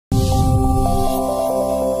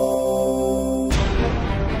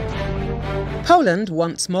Poland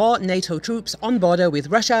wants more NATO troops on border with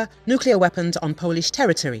Russia, nuclear weapons on Polish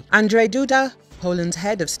territory. Andrzej Duda, Poland's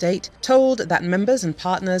head of state, told that members and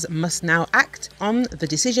partners must now act on the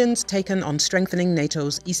decisions taken on strengthening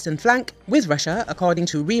NATO's eastern flank with Russia, according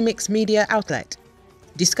to Remix media outlet.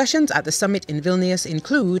 Discussions at the summit in Vilnius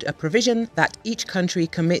include a provision that each country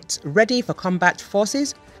commits ready-for-combat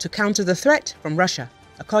forces to counter the threat from Russia.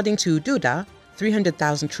 According to Duda,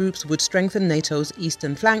 300,000 troops would strengthen NATO's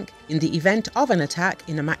eastern flank in the event of an attack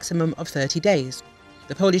in a maximum of 30 days.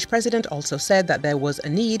 The Polish president also said that there was a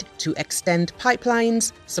need to extend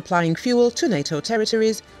pipelines supplying fuel to NATO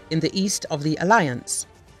territories in the east of the alliance.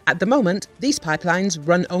 At the moment, these pipelines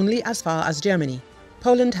run only as far as Germany.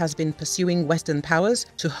 Poland has been pursuing Western powers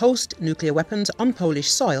to host nuclear weapons on Polish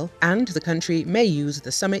soil, and the country may use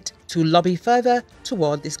the summit to lobby further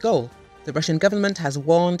toward this goal. The Russian government has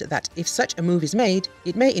warned that if such a move is made,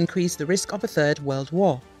 it may increase the risk of a Third World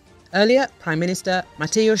War. Earlier, Prime Minister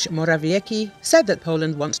Mateusz Morawiecki said that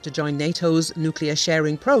Poland wants to join NATO's nuclear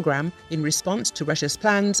sharing program in response to Russia's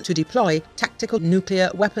plans to deploy tactical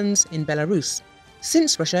nuclear weapons in Belarus.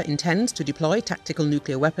 Since Russia intends to deploy tactical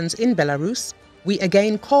nuclear weapons in Belarus, we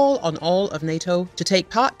again call on all of NATO to take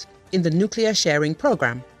part in the nuclear sharing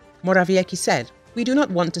program. Morawiecki said, "We do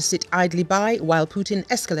not want to sit idly by while Putin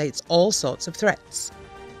escalates all sorts of threats."